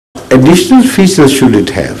additional features should it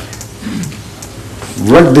have?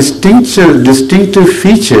 What distinctive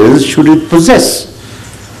features should it possess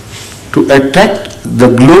to attract the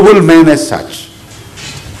global man as such?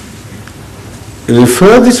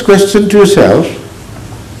 Refer this question to yourself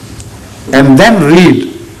and then read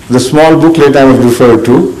the small booklet I was referred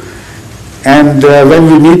to, and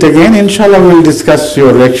when we meet again, inshallah, we'll discuss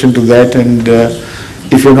your reaction to that, and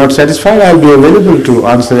if you're not satisfied, I'll be available to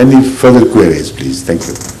answer any further queries, please. Thank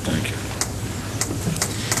you. Thank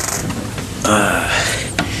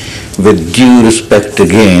you. With due respect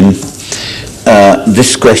again,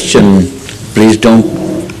 this question, please don't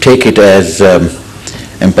take it as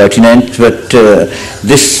impertinent, but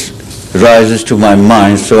this rises to my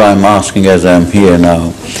mind, so I'm asking as I'm here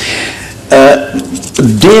now.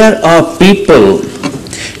 There are people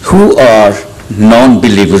who are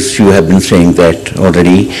non-believers, you have been saying that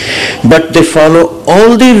already, but they follow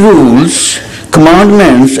all the rules,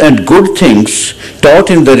 commandments and good things taught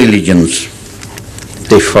in the religions.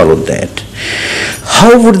 They follow that.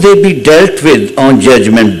 How would they be dealt with on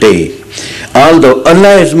Judgment Day? Although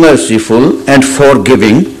Allah is merciful and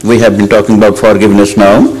forgiving, we have been talking about forgiveness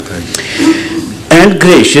now, and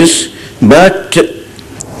gracious, but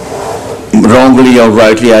wrongly or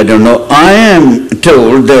rightly, I don't know, I am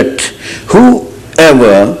told that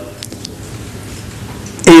whoever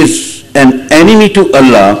is an enemy to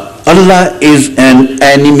Allah, Allah is an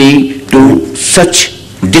enemy to such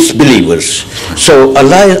disbelievers. So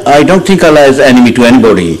Allah, I don't think Allah is enemy to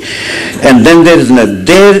anybody. And then there is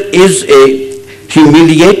a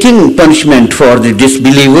humiliating punishment for the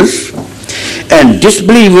disbelievers, and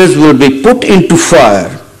disbelievers will be put into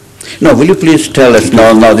fire. Now, will you please tell us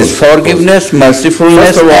now this forgiveness,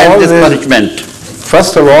 mercifulness, and this punishment?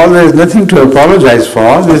 First of all, there is nothing to apologize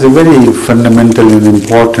for. There is a very fundamental and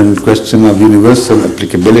important question of universal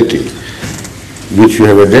applicability, which you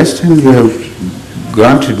have addressed, and you have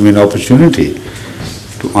granted me an opportunity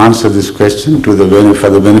to answer this question for the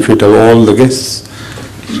benefit of all the guests.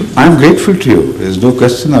 So I am grateful to you. There is no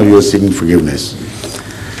question of your seeking forgiveness.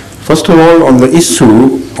 First of all, on the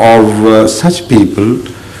issue of such people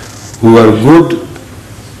who are good,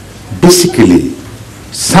 basically,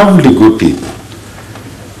 soundly good people,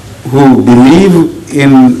 who believe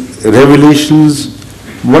in revelations,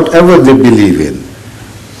 whatever they believe in,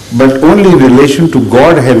 but only in relation to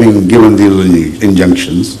God having given these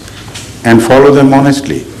injunctions, and follow them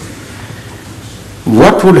honestly.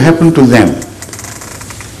 What would happen to them?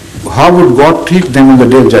 How would God treat them on the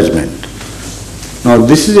Day of Judgment? Now,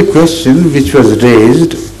 this is a question which was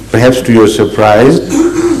raised, perhaps to your surprise,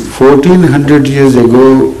 1400 years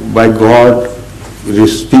ago by God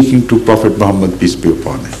speaking to Prophet Muhammad, peace be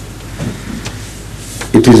upon him.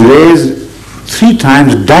 It is raised 3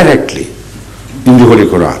 times directly in the Holy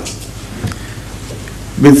Quran,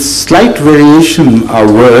 with slight variation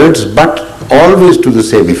of words, but always to the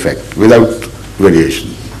same effect, without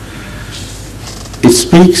variation. It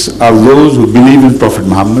speaks of those who believe in Prophet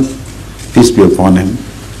Muhammad, peace be upon him.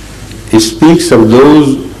 It speaks of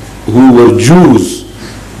those who were Jews,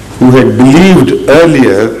 who had believed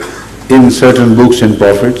earlier in certain books and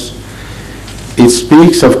prophets. It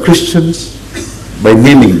speaks of Christians by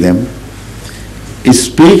naming them. It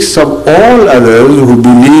speaks of all others who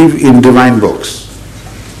believe in divine books.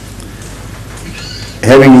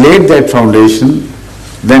 Having laid that foundation,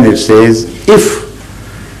 then it says, if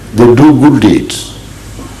they do good deeds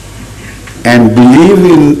and believe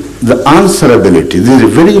in the answerability, this is a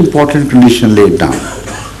very important condition laid down.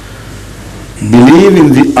 Believe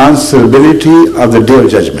in the answerability of the Day of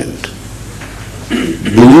Judgment.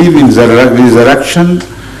 Believe in the resurrection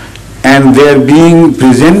and their being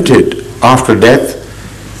presented after death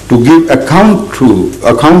to give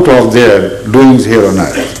account of their doings here on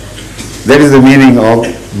earth. That is the meaning of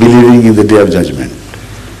believing in the Day of Judgment.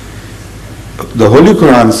 The Holy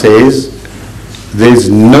Quran says there is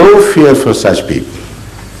no fear for such people.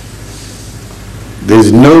 There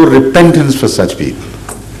is no repentance for such people.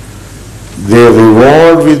 Their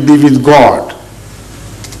reward will be with God,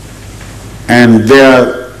 and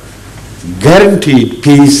their guaranteed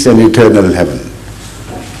peace and eternal heaven.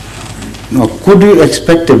 Now, could you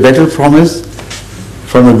expect a better promise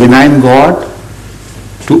from a benign God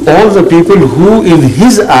to all the people who in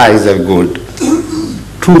His eyes are good,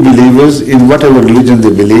 true believers in whatever religion they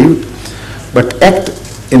believe, but act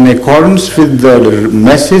in accordance with the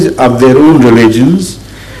message of their own religions,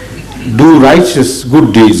 do righteous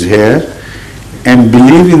good deeds here, and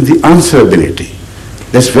believe in the answerability?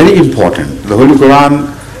 That's very important. The Holy Quran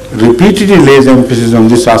repeatedly lays emphasis on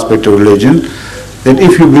this aspect of religion, that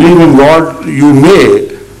if you believe in God, you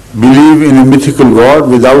may believe in a mythical God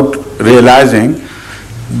without realizing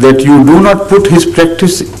that you do not put his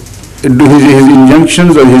practice, his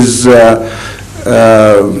injunctions or his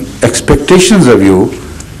expectations of you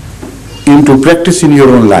into practice in your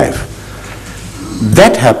own life.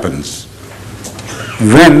 That happens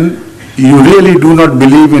when you really do not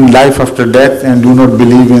believe in life after death and do not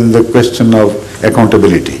believe in the question of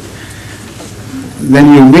accountability.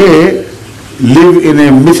 Then you may live in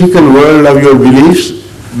a mythical world of your beliefs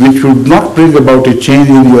which would not bring about a change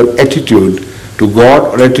in your attitude to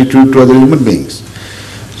God or attitude to other human beings.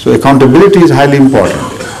 So accountability is highly important.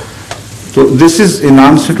 So this is in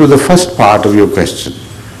answer to the first part of your question.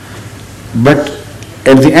 But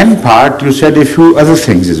at the end part you said a few other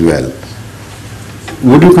things as well.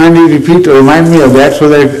 Would you kindly repeat or remind me of that so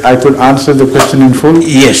that I could answer the question in full?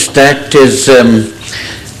 Yes, that is,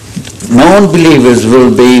 non-believers will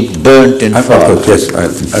be burnt in fire. Yes, I'll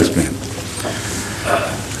explain.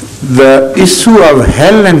 The issue of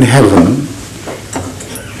hell and heaven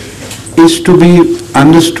is to be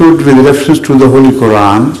understood with reference to the Holy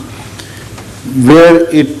Quran, where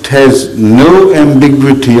it has no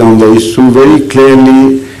ambiguity on the issue. Very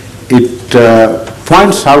clearly it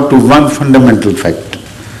points out to one fundamental fact.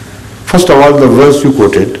 First of all, the verse you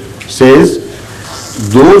quoted says,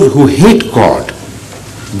 those who hate God,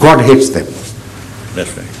 God hates them.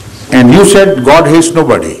 That's right. And you said God hates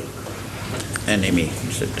nobody. Enemy.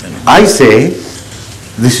 He said enemy. I say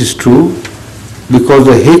this is true because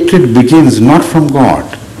the hatred begins not from God,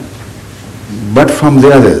 but from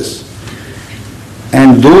the others.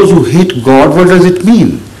 And those who hate God, what does it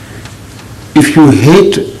mean? If you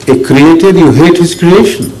hate a creator, you hate his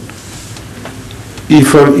creation.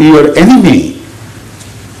 If your enemy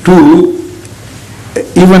to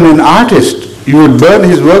even an artist, you would burn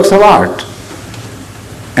his works of art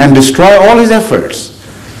and destroy all his efforts.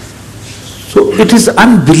 So it is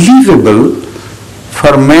unbelievable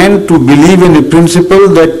for man to believe in a principle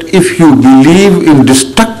that if you believe in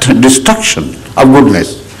destruction of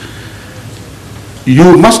goodness,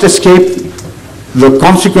 you must escape the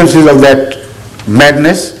consequences of that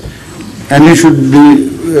madness and you should be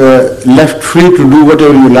left free to do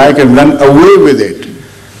whatever you like and run away with it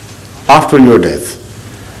after your death.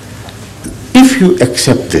 If you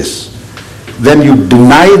accept this, then you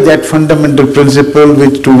deny that fundamental principle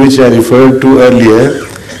to which I referred to earlier,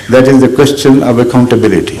 that is the question of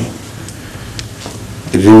accountability.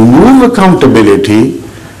 Remove accountability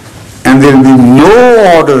and there will be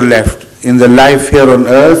no order left in the life here on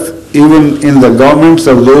earth, even in the governments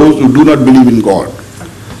of those who do not believe in God.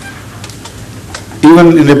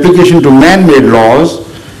 Even in application to man-made laws,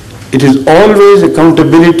 it is always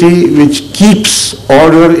accountability which keeps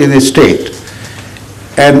order in a state.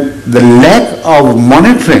 And the lack of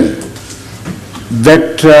monitoring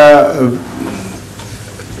that,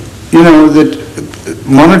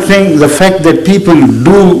 monitoring the fact that people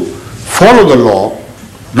do follow the law,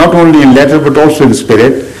 not only in letter but also in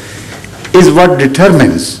spirit, is what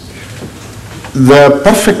determines the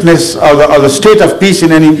perfectness or the state of peace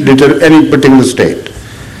in any particular state.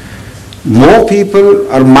 More people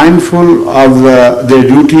are mindful of their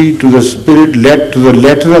duty to the spirit, to the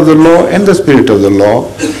letter of the law and the spirit of the law,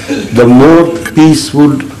 the more peace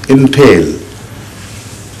would entail.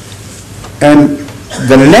 And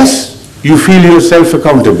the less you feel yourself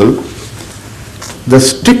accountable, the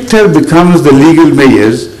stricter becomes the legal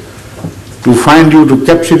measures to find you, to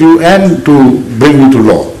capture you and to bring you to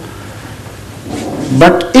law.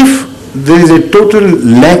 But if there is a total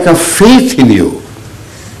lack of faith in you,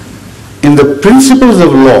 in the principles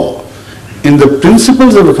of law, in the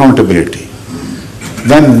principles of accountability,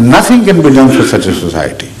 then nothing can be done for such a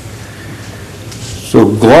society. So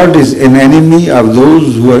God is an enemy of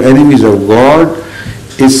those who are enemies of God,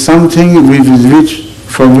 is something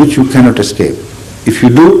from which you cannot escape. If you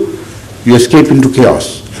do, you escape into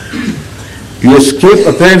chaos. You escape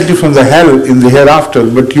apparently from the hell in the hereafter,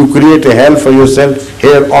 but you create a hell for yourself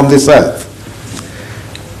here on this earth.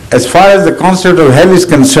 As far as the concept of hell is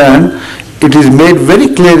concerned, it is made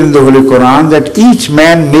very clear in the Holy Quran that each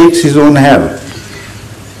man makes his own hell.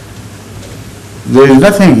 There is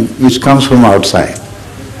nothing which comes from outside.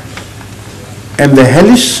 And the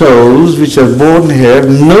hellish souls which are born here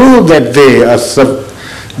know that they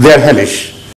are hellish.